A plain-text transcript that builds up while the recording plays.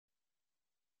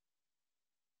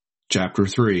Chapter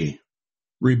 3.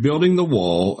 Rebuilding the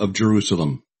Wall of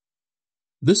Jerusalem.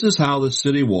 This is how the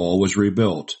city wall was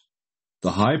rebuilt.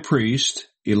 The high priest,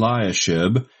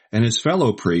 Eliashib, and his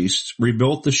fellow priests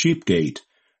rebuilt the sheep gate,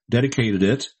 dedicated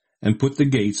it, and put the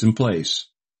gates in place.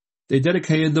 They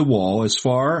dedicated the wall as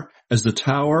far as the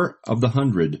Tower of the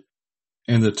 100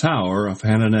 and the Tower of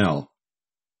Hananel.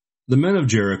 The men of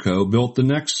Jericho built the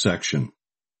next section.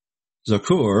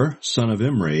 Zakur, son of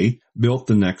Imri, built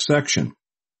the next section.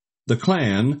 The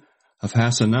clan of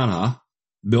Hasanah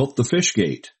built the fish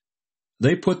gate.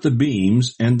 They put the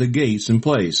beams and the gates in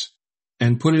place,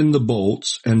 and put in the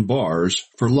bolts and bars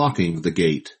for locking the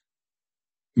gate.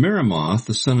 Meremoth,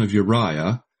 the son of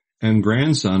Uriah, and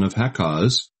grandson of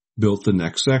Hakaz, built the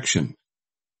next section.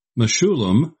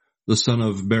 Meshullam, the son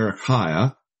of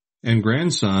Berechiah, and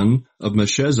grandson of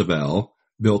Meshezabel,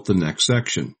 built the next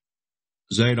section.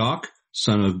 Zadok,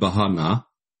 son of Bahanah,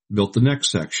 built the next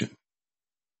section.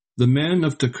 The men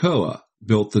of Tekoa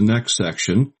built the next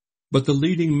section, but the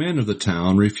leading men of the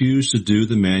town refused to do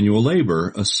the manual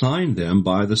labor assigned them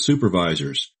by the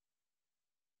supervisors.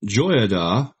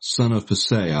 Joiada, son of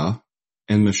Paseah,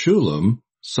 and Meshullam,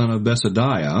 son of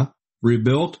Besadiah,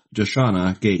 rebuilt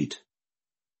Jeshanah gate.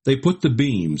 They put the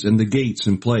beams and the gates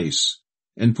in place,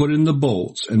 and put in the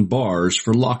bolts and bars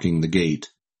for locking the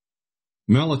gate.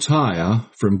 Melatiah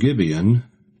from Gibeon,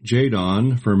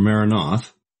 Jadon from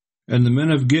Meronoth, and the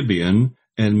men of Gibeon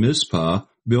and Mizpah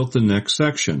built the next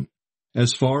section,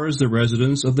 as far as the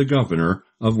residence of the governor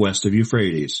of west of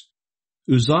Euphrates.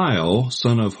 Uzziel,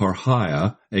 son of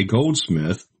Harhiah, a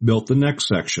goldsmith, built the next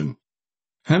section.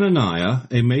 Hananiah,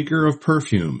 a maker of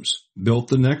perfumes, built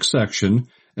the next section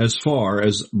as far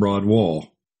as Broad Wall.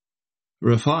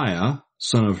 Rephaiah,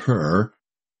 son of Hur,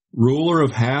 ruler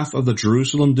of half of the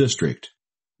Jerusalem district,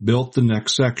 built the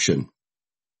next section.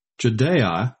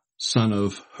 Jedaiah, son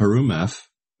of Harumeph,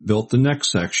 built the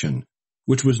next section,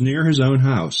 which was near his own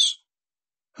house.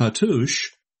 Hattush,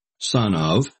 son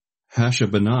of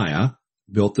Hashabaniah,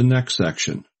 built the next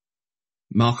section.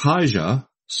 Malchijah,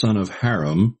 son of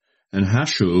Harum, and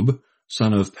Hashub,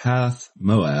 son of Path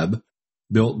Moab,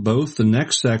 built both the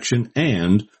next section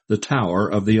and the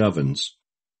Tower of the Ovens.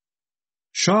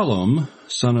 Shallum,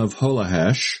 son of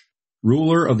Holahesh,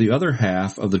 ruler of the other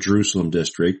half of the Jerusalem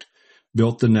district,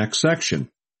 built the next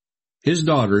section. His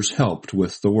daughters helped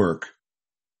with the work.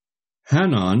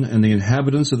 Hanan and the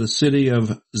inhabitants of the city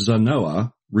of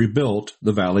Zanoah rebuilt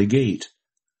the valley gate.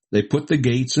 They put the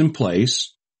gates in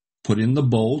place, put in the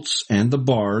bolts and the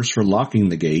bars for locking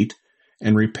the gate,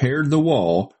 and repaired the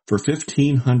wall for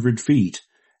 1,500 feet,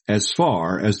 as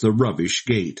far as the rubbish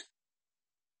gate.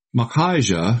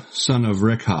 Malchijah, son of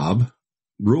Rechab,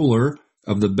 ruler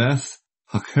of the Beth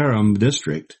Hakerem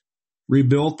district,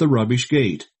 rebuilt the rubbish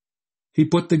gate. He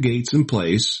put the gates in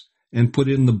place and put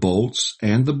in the bolts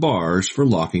and the bars for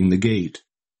locking the gate.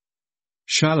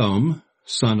 Shallum,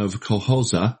 son of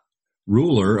Colhozah,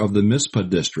 ruler of the Mizpah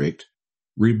district,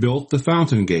 rebuilt the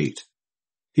fountain gate.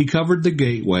 He covered the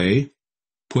gateway,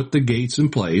 put the gates in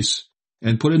place,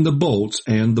 and put in the bolts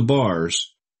and the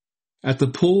bars. At the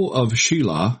pool of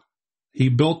Shelah, he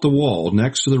built the wall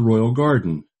next to the royal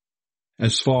garden,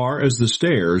 as far as the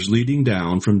stairs leading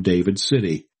down from David's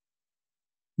city.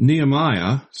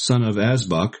 Nehemiah, son of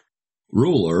Azbuk,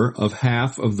 ruler of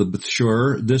half of the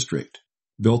Bethshur district,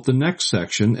 built the next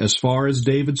section as far as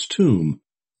David's tomb,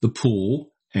 the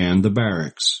pool, and the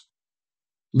barracks.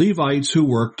 Levites who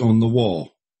worked on the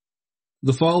wall.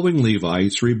 The following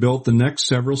Levites rebuilt the next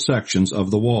several sections of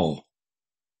the wall.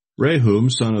 Rehum,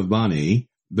 son of Bani,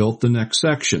 built the next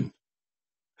section.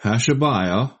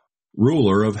 Hashabiah,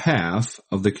 ruler of half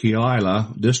of the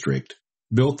Keilah district,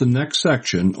 built the next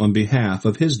section on behalf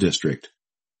of his district.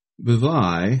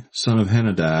 Bivai, son of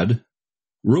Henadad,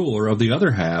 ruler of the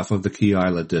other half of the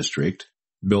Keilah district,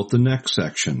 built the next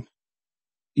section.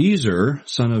 Ezer,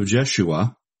 son of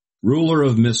Jeshua, ruler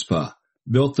of Mizpah,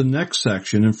 built the next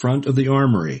section in front of the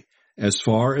armory, as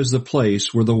far as the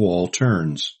place where the wall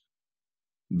turns.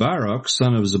 Baruch,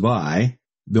 son of Zabai,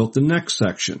 built the next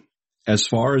section, as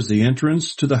far as the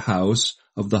entrance to the house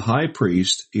of the high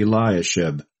priest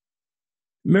Eliashib.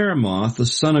 Meremoth, the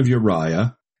son of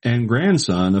Uriah, and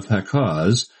grandson of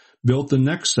Hakaz, built the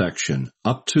next section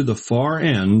up to the far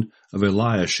end of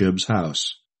Eliashib's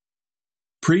house.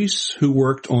 Priests who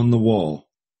worked on the wall.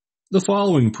 The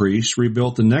following priests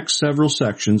rebuilt the next several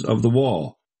sections of the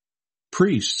wall.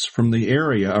 Priests from the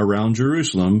area around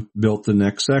Jerusalem built the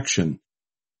next section.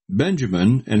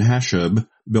 Benjamin and Hashub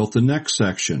built the next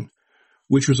section,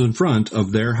 which was in front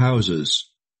of their houses.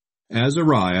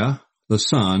 Azariah, the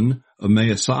son of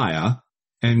Maaseiah,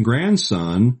 and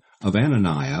grandson of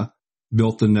Ananiah,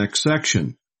 built the next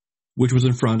section. which was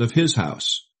in front of his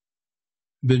house.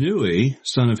 Binnui,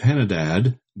 son of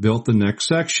Henadad, built the next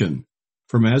section,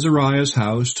 from Azariah's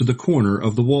house to the corner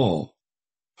of the wall.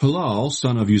 Halal,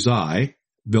 son of Uzai,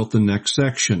 built the next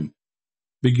section,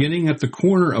 beginning at the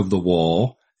corner of the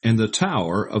wall and the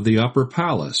tower of the upper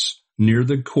palace, near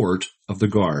the court of the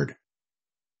guard.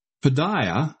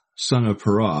 Pedaiah, son of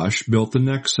Parash, built the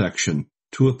next section,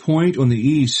 to a point on the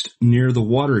east near the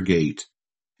water gate,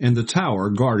 and the tower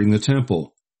guarding the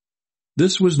temple.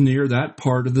 This was near that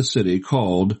part of the city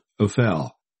called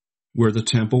Ophel, where the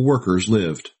temple workers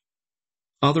lived.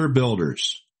 Other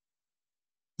builders.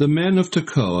 The men of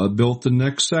Tekoa built the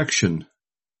next section,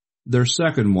 their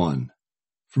second one,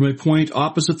 from a point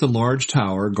opposite the large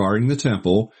tower guarding the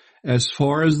temple as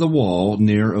far as the wall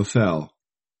near Ophel.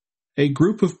 A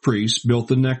group of priests built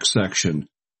the next section,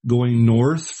 going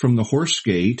north from the horse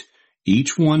gate,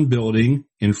 each one building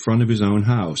in front of his own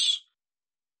house.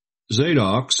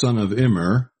 Zadok, son of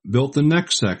Immer, built the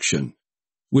next section,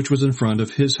 which was in front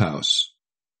of his house.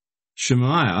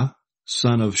 Shemaiah,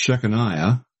 son of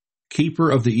Shechaniah, keeper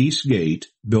of the east gate,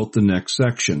 built the next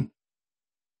section.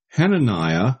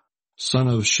 Hananiah, son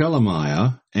of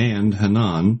Shelemiah, and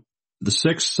Hanan, the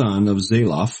sixth son of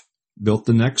Zalaph, built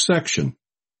the next section,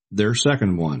 their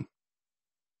second one.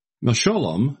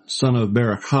 Meshullam, son of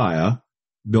Berechiah,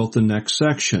 built the next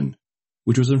section,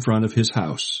 which was in front of his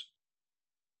house.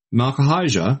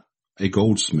 Malchijah, a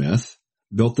goldsmith,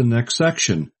 built the next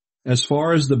section, as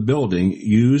far as the building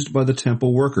used by the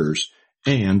temple workers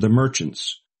and the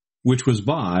merchants, which was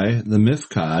by the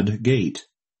Mifkad gate,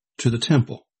 to the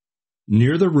temple,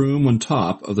 near the room on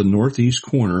top of the northeast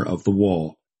corner of the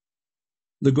wall.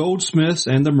 The goldsmiths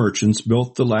and the merchants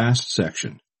built the last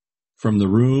section, from the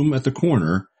room at the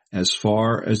corner as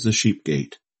far as the sheep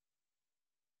gate.